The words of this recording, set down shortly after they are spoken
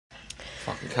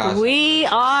Fucking Cosmo. We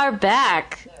are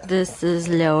back. This is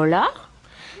Lola.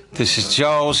 This is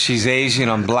Joe. She's Asian.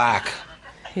 I'm black.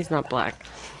 He's not black.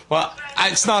 Well,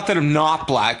 it's not that I'm not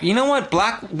black. You know what?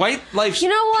 White life. You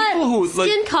know what? People who,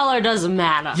 Skin color doesn't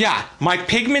matter. Yeah, my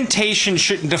pigmentation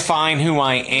shouldn't define who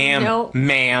I am, Nope.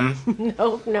 ma'am.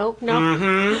 Nope.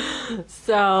 Mm-hmm.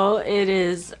 So it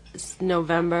is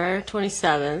November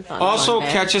 27th. On Also,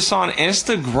 Monday. catch us on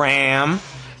Instagram,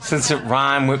 since it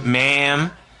rhymed with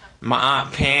ma'am, my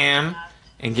Aunt Pam,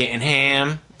 and getting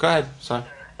ham. Go ahead. Sorry.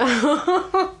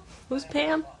 Who's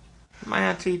Pam? My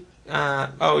auntie.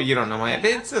 You don't know my auntie.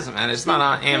 It doesn't matter. It's not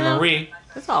Aunt Anne Marie.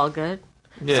 It's all good.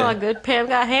 Yeah. It's all good. Pam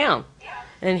got ham.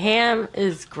 And ham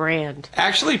is grand.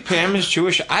 Actually, Pam is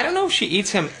Jewish. I don't know if she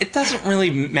eats ham. It doesn't really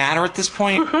matter at this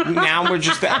point. Now we're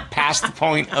just past the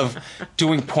point of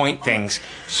doing point things.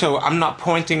 So I'm not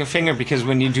pointing a finger because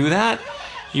when you do that,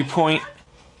 you point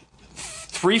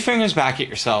 3 fingers back at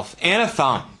yourself. And a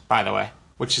thumb, by the way,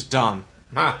 which is dumb.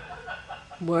 Huh.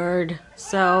 Word.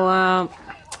 So,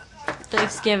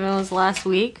 Thanksgiving was last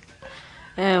week.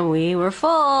 And we were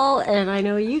full. And I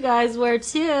know you guys were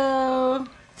too.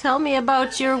 Tell me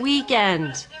about your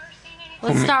weekend.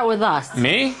 Let's start with us.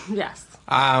 Me? Yes.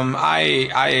 I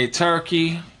ate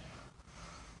turkey.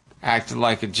 Acted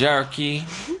like a jerky.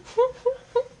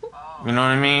 You know what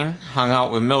I mean? Hung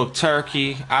out with milk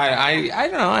turkey. I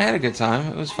don't know. I had a good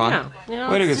time. It was fun. Yeah. You know,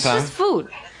 we had a good it's time. just food.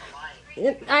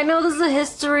 I know this is a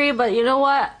history, but you know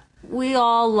what? We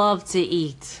all love to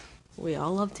eat. We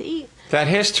all love to eat. That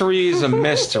history is a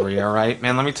mystery, all right?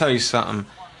 Man, let me tell you something.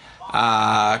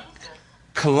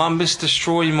 Columbus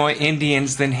destroyed more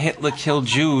Indians than Hitler killed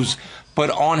Jews, but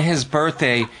on his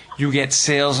birthday, you get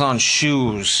sales on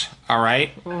shoes, all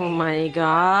right? Oh my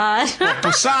God.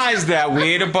 Besides that, we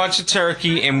ate a bunch of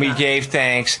turkey and we gave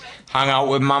thanks, hung out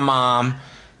with my mom,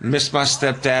 missed my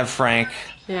stepdad, Frank.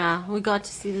 Yeah, we got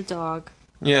to see the dog.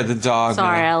 Yeah, the dog.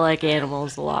 Sorry, man. I like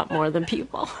animals a lot more than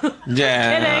people.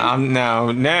 Yeah, kidding.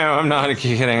 I'm not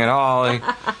kidding at all. Like,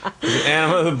 the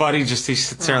animal, the buddy, just he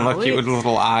sits there and looks at you with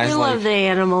little eyes. We like, love the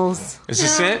animals. is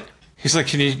this it? He's like,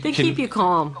 They keep you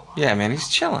calm. Yeah, man, he's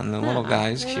chilling. The little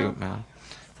guy, he's cute, man.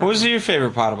 What was your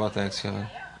favorite part about Thanksgiving?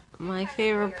 My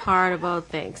favorite part about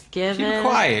Thanksgiving Keep it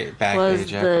quiet, was Backpage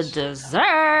the Echoes.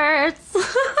 desserts.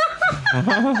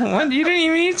 What? You didn't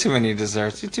even eat too many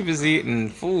desserts. You're too busy eating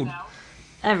food.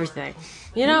 Everything.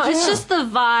 You know, it's just the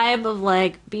vibe of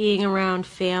like being around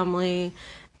family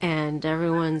and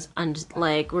everyone's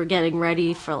like we're getting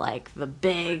ready for like the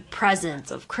big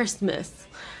presents of Christmas.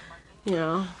 You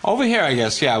know. Over here, I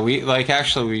guess, yeah.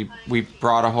 We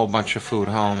brought a whole bunch of food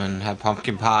home and had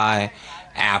pumpkin pie,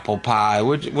 apple pie.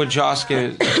 What Joss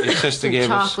get? Your sister gave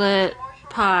us. Chocolate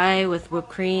pie with whipped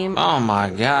cream. Oh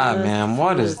my God, man!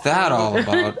 What is that all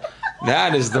about?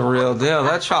 That is the real deal.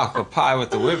 That chocolate pie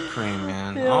with the whipped cream,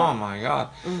 man. Yeah. Oh my God.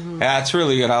 Mm-hmm. Yeah, it's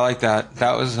really good. I like that.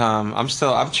 That was I'm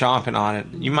chomping on it.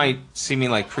 You might see me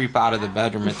like creep out of the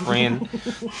bedroom at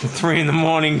 3 in the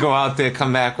morning, go out there,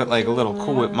 come back with like a little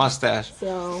Cool Whip mustache.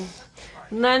 So,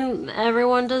 and then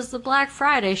everyone does the Black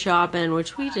Friday shopping,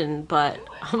 which we didn't, but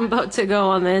I'm about to go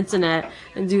on the internet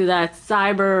and do that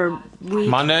Cyber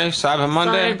Monday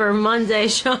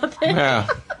shopping. Yeah.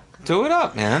 Do it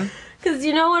up, man. Because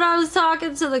you know what, I was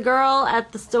talking to the girl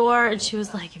at the store, and she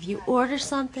was like, if you order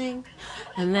something,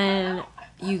 and then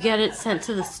you get it sent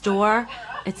to the store,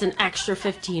 it's an extra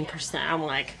 15%. I'm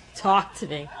like, talk to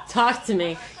me.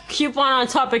 Coupon on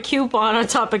top of coupon on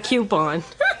top of coupon.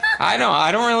 I know,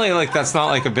 I don't really, like, that's not,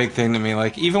 like, a big thing to me.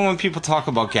 Like, even when people talk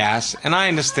about gas, and I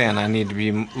understand I need to be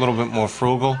a little bit more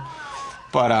frugal,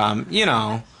 but, you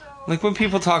know, like, when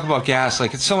people talk about gas,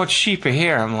 like, it's so much cheaper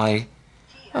here, I'm like,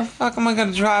 what the fuck am I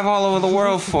gonna drive all over the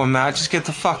world for, man? I just get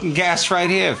the fucking gas right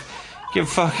here. Give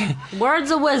fucking... Words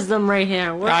of wisdom right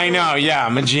here. I know, yeah,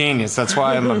 I'm a genius. That's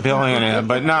why I'm a billionaire.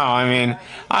 But no, I mean,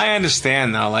 I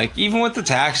understand, though, like, even with the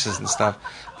taxes and stuff.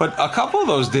 But a couple of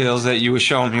those deals that you were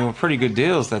showing me were pretty good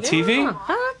deals. That TV?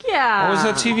 Heck yeah. What was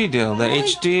that TV deal? The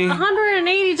HD?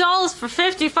 $180 for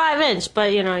 55-inch,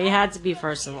 but, you know, you had to be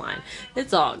first in line.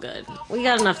 It's all good. We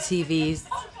got enough TVs.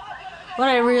 What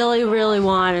I really, really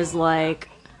want is, like,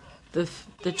 the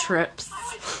trips.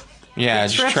 Yeah, the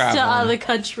just trips traveling. to other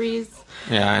countries.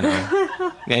 Yeah, I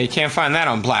know. Yeah, you can't find that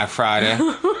on Black Friday.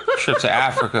 Trip to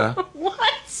Africa.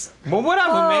 What? Well,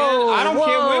 whatever, man. I don't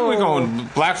care where we're going.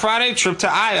 Black Friday, trip to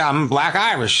I'm Black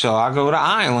Irish, so I'll go to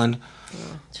Ireland.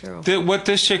 True. What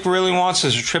this chick really wants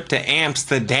is a trip to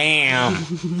Amsterdam.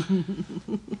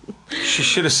 She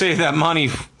should have saved that money,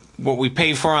 what we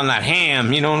paid for on that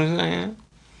ham, you know what I'm saying?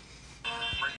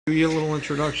 Do your little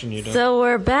introduction, you do. So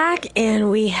we're back, and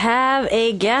we have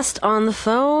a guest on the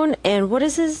phone. And what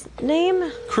is his name?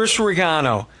 Chris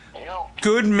Regano.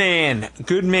 Good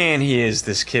man he is,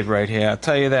 this kid right here. I'll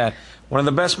tell you that. One of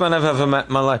the best men I've ever met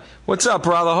in my life. What's up,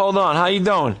 brother? Hold on. How you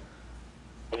doing?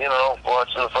 You know,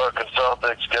 watching the fucking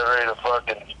Celtics get ready to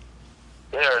fucking...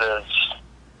 There it is.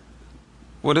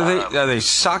 What are they? Are they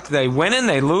suck? They winning?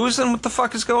 They losing? What the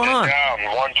fuck is going on? Down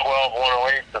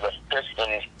 112-108 to the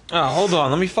Pistons. Oh, hold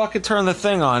on. Let me fucking turn the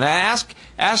thing on. Ask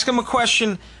him a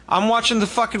question. I'm watching the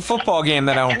fucking football game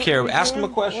that I don't care. Ask him a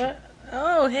question. What?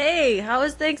 Oh, hey, how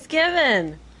was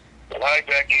Thanksgiving? Hi,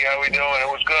 Becky. How we doing? It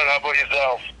was good. How about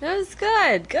yourself? It was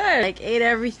good, good. Like, ate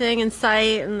everything in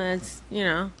sight, and that's, you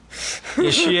know. Yeah,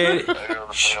 she ate. I know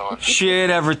the feeling. She ate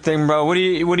everything, bro. What are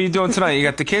you doing tonight? You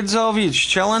got the kids over? You just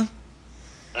chilling?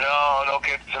 No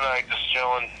kids tonight. Just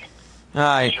chilling. All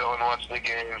right. Chilling, watching the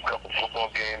game. A couple football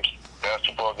games.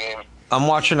 Basketball games. I'm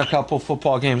watching a couple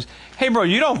football games. Hey, bro,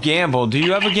 you don't gamble. Do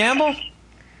you ever gamble?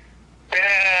 Yeah,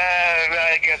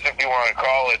 I guess if you want to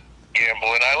call it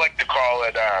gambling. I like to call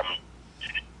it,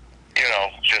 you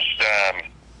know, just,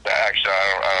 actually,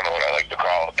 I don't know what I like to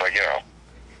call it, but, you know.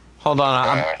 Hold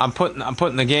on, I'm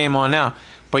putting the game on now.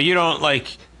 But you don't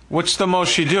like. What's the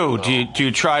most you do? Do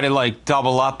you try to like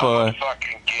double up I'm or? a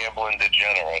fucking gambling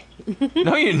degenerate.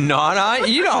 No, you're not.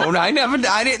 You don't. I never.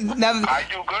 I didn't. Never. I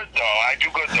do good though. I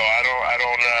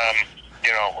don't.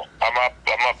 You know, I'm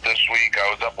up this week.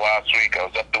 I was up last week. I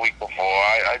was up the week before.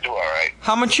 I do all right.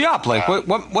 How much you up? Like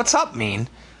what's up mean?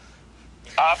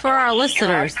 For our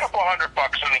listeners. A couple $100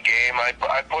 in the game.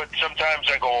 I put. Sometimes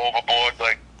I go overboard.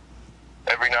 Like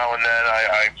every now and then,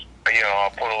 I'll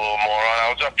put a little more on.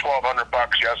 I was up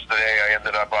 $1,200 yesterday. I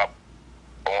ended up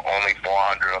only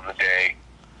 400 on the day.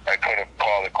 I could have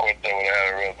called it quits. I would have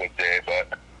had a real good day,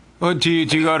 but. Well, do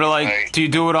you go to like? Do you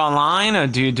do it online or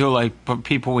do you do like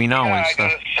people we know and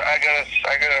stuff? I got.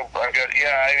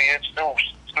 Yeah, I mean, it's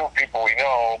still people we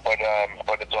know, but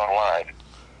it's online.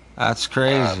 That's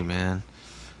crazy, man.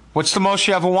 What's the most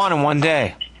you ever won in one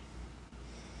day?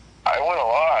 I win a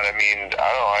lot. I mean, I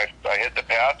don't know. I hit the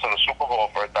Pats on the Super Bowl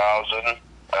for 1,000.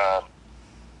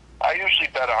 I usually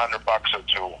bet $100 or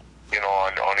two, you know,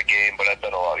 on a game, but I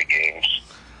bet a lot of games.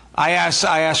 I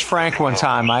asked Frank one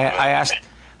time. I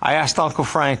asked Uncle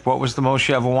Frank what was the most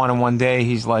you ever won in one day.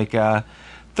 He's like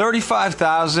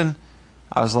 35,000.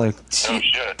 I was like,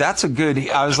 that's a good.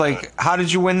 I was like, how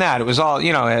did you win that? It was all,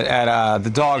 you know, at the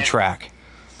dog track.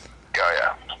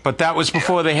 Yeah. But that was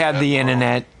before they had the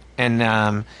internet, and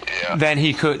then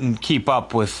he couldn't keep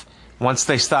up with once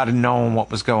they started knowing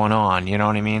what was going on. You know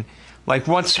what I mean? Like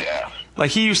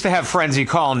like he used to have friends he'd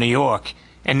call in New York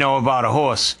and know about a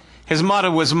horse. His mother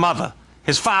was a mother.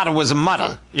 His father was a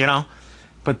mother. You know.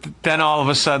 But then all of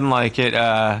a sudden, like it,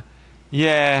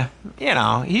 yeah, you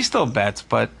know, he still bets.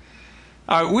 But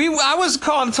I was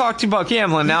calling to talk to you about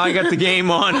gambling. Now I got the game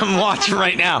on. I'm watching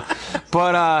right now.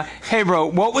 But hey, bro,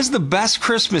 what was the best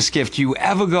Christmas gift you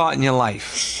ever got in your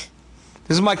life?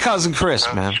 This is my cousin Chris,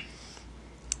 man.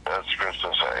 That's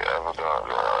Christmas I ever got. All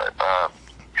right.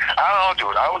 I don't know,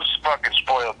 dude. I was a fucking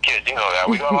spoiled kid. You know that.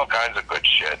 We got all kinds of good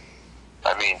shit.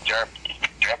 I mean, dirt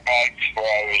bikes were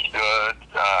always good.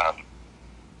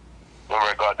 Remember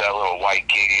I got that little white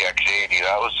KDX 80.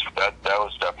 That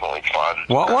was definitely fun.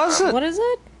 What was it? What is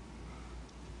it?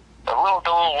 The little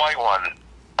white one.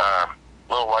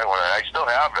 Little white one. I still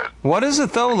have it. What is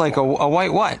it though? Like a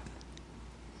white what?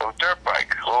 A dirt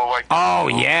bike. A little white. Oh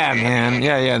yeah, man.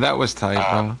 Yeah. That was tight,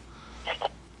 bro.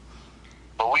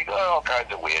 But we got all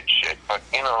kinds of weird shit. But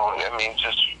you know, I mean,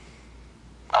 just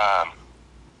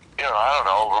you know, I don't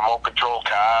know, remote control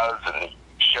cars and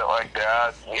shit like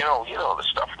that. You know the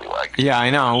stuff we like. Yeah,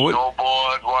 I know.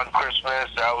 Snowboard one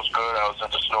Christmas, that was good. I was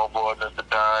into snowboarding at the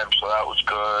time, so that was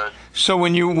good. So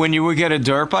when you would get a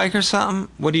dirt bike or something,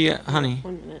 what do you, honey?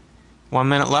 1 minute. 1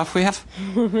 minute left we have?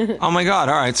 Oh my God!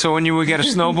 All right. So when you would get a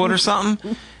snowboard or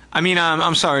something, I mean,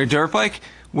 I'm sorry, a dirt bike.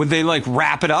 Would they like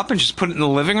wrap it up and just put it in the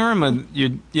living room, or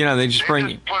you know they just bring?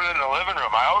 They just put it in the living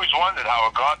room. I always wondered how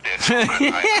it got there.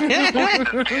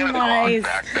 Nice.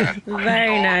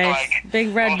 Very nice. Like,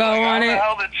 big red bow on it.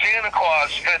 How the hell did Santa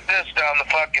Claus fit this down the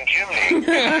fucking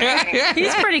chimney?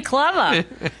 He's pretty clever.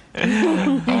 All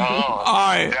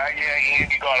right. Yeah,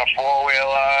 Andy got a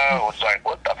four-wheeler. It was like,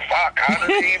 what the fuck? How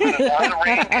did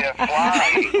reindeer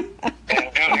fly? And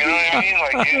dude, you know what I mean?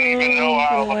 Like, you didn't even know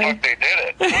how the fuck they did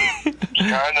it. It's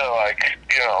kind of like,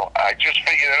 you know, I just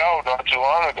figured it out not too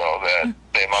long ago that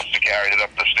they must have carried it up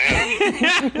the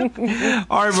stairs.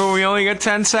 All right, but we only got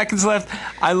 10 seconds left.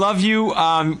 I love you.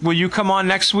 Will you come on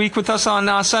next week with us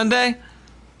on Sunday?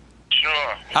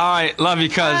 sure. All right, love you,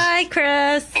 cuz. Bye,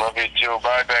 Chris. Love you too.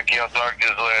 Bye, Becky. I'll talk to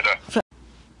you later.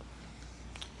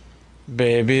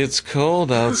 Baby, it's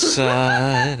cold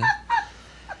outside.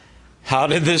 How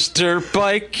did this dirt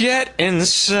bike get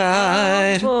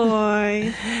inside?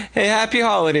 Boy. Hey, happy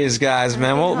holidays, guys,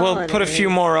 man. We'll put a holidays. few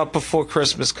more up before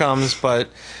Christmas comes, but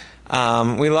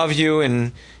we love you,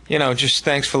 and just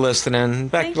thanks for listening.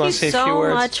 Beck, Thank you want you to say a few so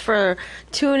words? much for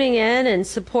tuning in and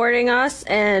supporting us.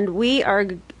 And we are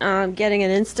getting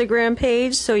an Instagram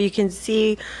page so you can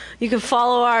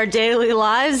follow our daily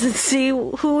lives and see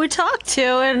who we talk to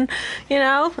and,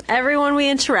 everyone we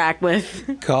interact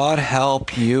with. God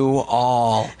help you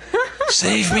all.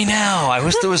 Save me now. I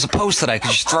wish there was a post that I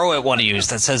could just throw at one of you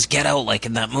that says "Get out" like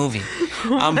in that movie.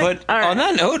 But All right. on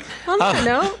that note,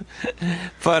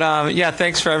 No, yeah,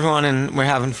 thanks for everyone, and we're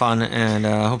having fun, and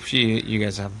hope you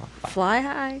guys have fun. Bye. fly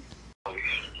high.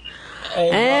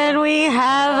 And we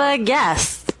have a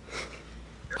guest.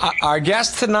 Our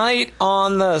guest tonight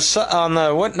on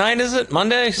the what night is it?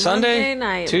 Monday, Sunday,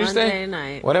 night, Tuesday, Monday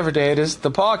night. whatever day it is.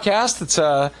 The podcast. It's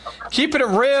keeping it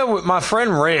real with my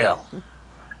friend Real.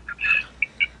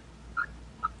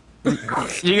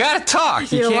 You gotta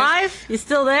talk. You can't- alive? You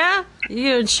still there?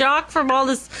 You in shock from all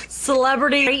this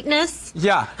celebrity greatness?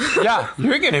 Yeah,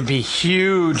 you're gonna be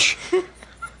huge.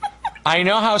 I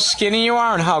know how skinny you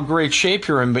are and how great shape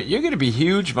you're in, but you're gonna be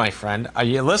huge, my friend. Are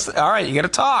you listening? All right, you gotta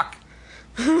talk.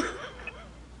 I'm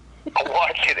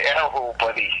watching Arrow,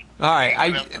 buddy. All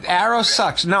right, Arrow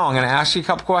sucks. No, I'm gonna ask you a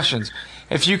couple questions.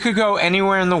 If you could go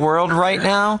anywhere in the world right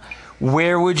now,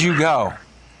 where would you go?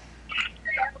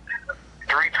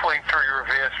 323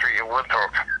 Revere Street in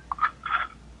Winthrop.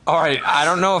 All right, I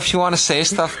don't know if you want to say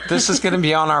stuff. This is going to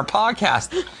be on our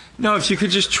podcast. No, if you could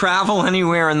just travel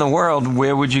anywhere in the world,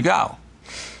 where would you go?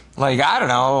 Like, I don't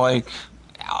know, like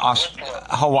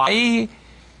Hawaii?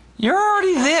 You're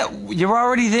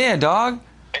already there, dog.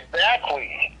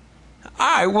 Exactly.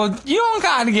 All right, well, you don't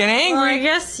got to get Well, I angry.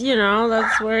 guess,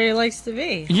 that's where he likes to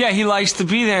be. Yeah, he likes to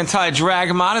be there until I drag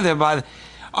him out of there by the...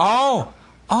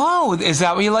 Oh, is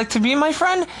that where you like to be, my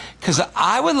friend? Because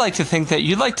I would like to think that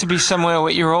you'd like to be somewhere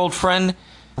with your old friend,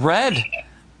 Red.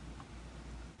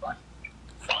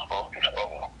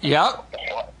 Yep.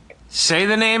 Say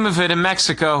the name of it in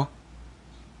Mexico.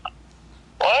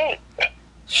 What?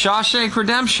 Shawshank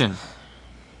Redemption.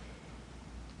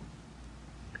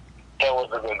 That was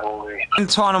a good movie.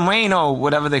 Tornado,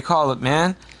 whatever they call it,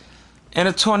 man. In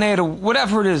a tornado,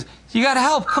 whatever it is. You got to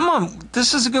help. Come on.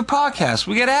 This is a good podcast.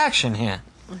 We get action here.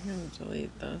 I'm going to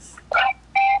delete this.